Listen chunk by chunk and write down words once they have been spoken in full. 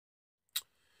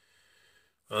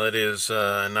Well, it is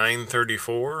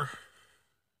 9:34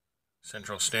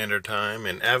 Central Standard Time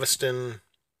in Aviston,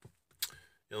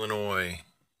 Illinois,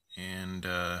 and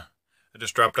I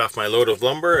just dropped off my load of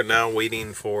lumber and now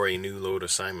waiting for a new load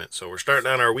assignment. So we're starting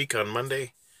on our week on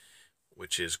Monday,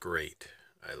 which is great.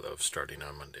 I love starting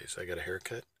on Mondays. I got a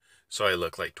haircut, so I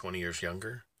look like 20 years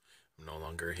younger. I'm no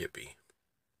longer a hippie.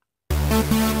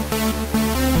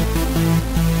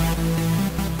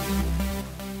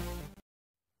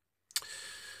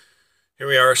 Here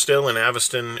we are still in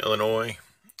Aviston, Illinois.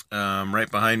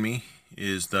 Right behind me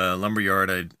is the lumber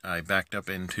yard I backed up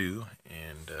into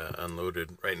and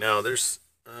unloaded. Right now there's,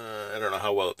 I don't know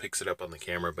how well it picks it up on the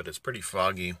camera, but it's pretty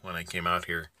foggy when I came out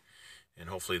here. And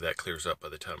hopefully that clears up by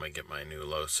the time I get my new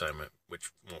load assignment,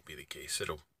 which won't be the case.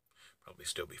 It'll probably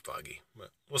still be foggy, but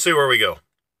we'll see where we go.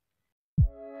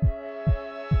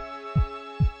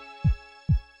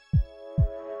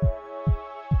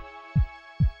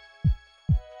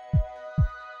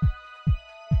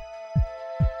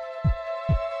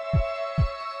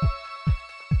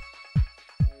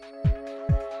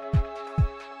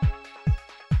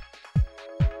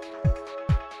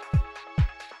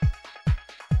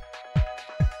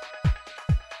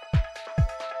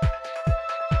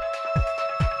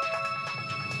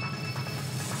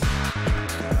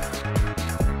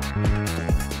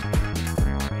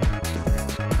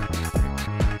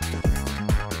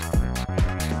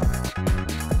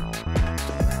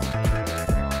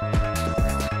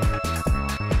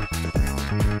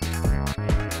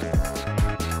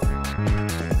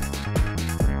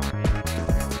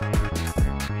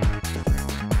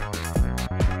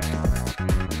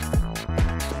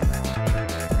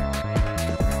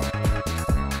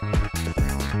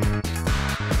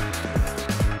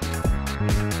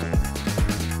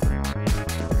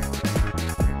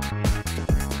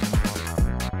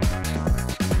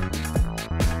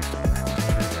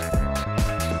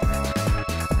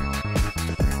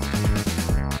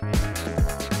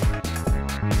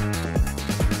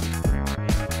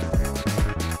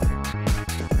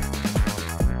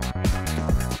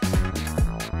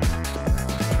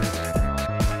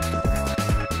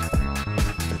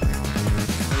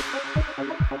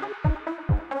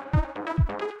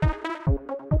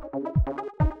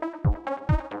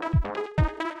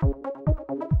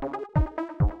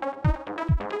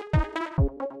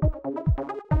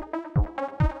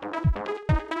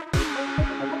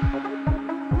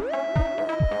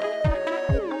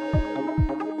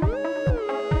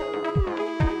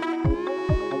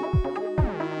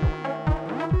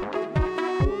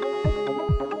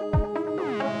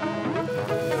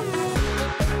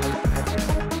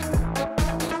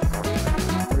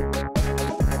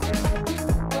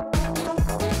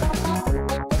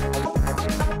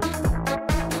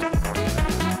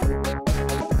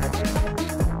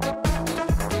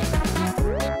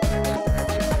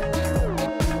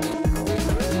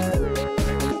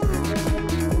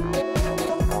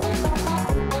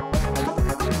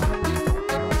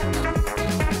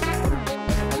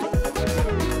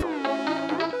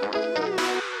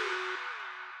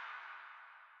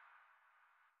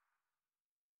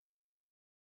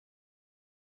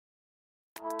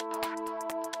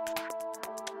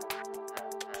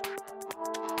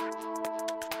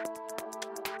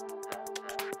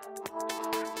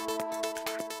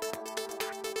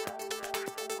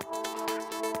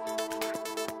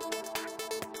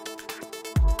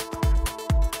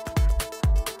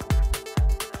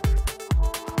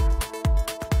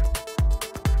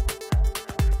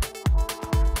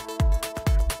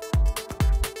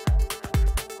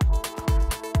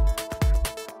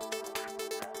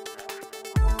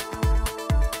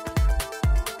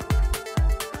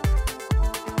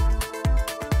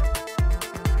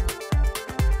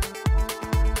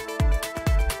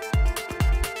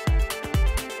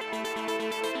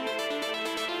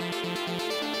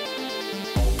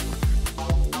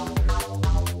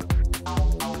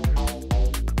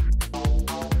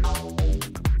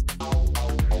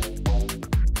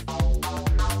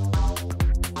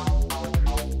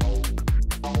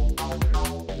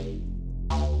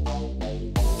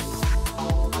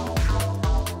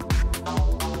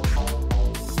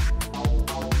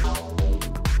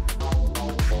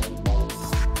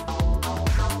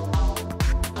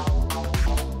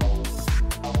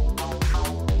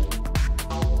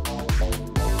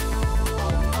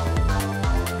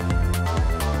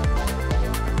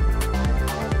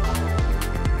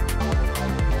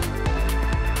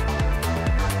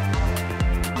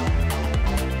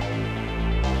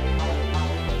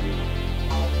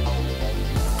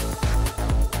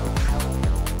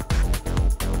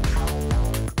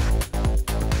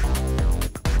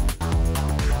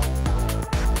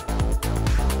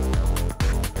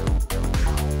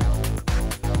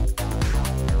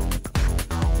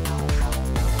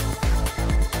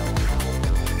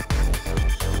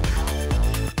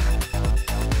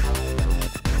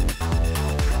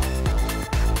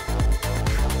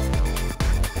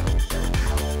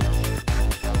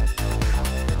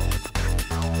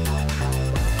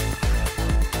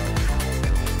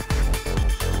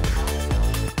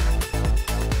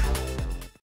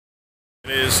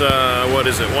 Is what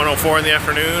is it, 1:04 in the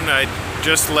afternoon. I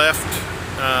just left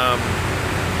a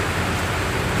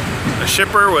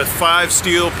shipper with 5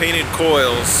 steel painted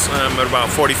coils at about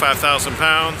 45,000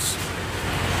 pounds,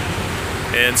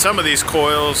 and some of these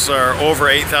coils are over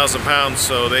 8,000 pounds,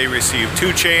 so they received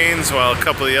 2 chains, while a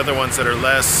couple of the other ones that are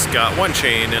less got 1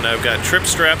 chain. And I've got trip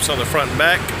straps on the front and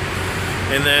back,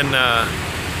 and then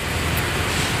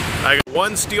I got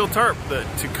 1 steel tarp to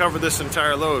cover this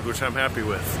entire load, which I'm happy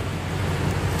with.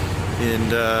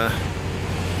 And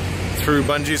threw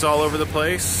bungees all over the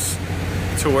place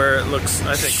to where it looks,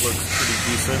 I think looks pretty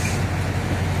decent.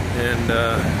 And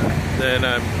then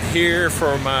I'm here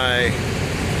for I'm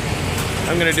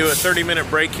gonna do a 30-minute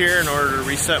break here in order to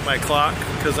reset my clock,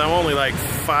 because I'm only like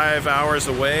 5 hours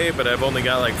away, but I've only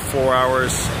got like 4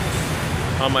 hours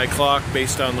on my clock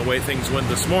based on the way things went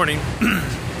this morning.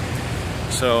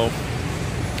 So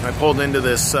I pulled into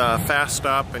this fast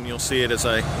stop, and you'll see it as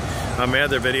on my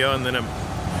other video, and then I'm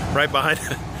right behind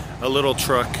a little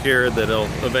truck here that'll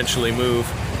eventually move.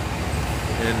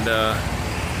 And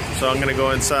so I'm gonna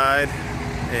go inside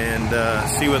and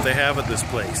see what they have at this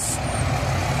place.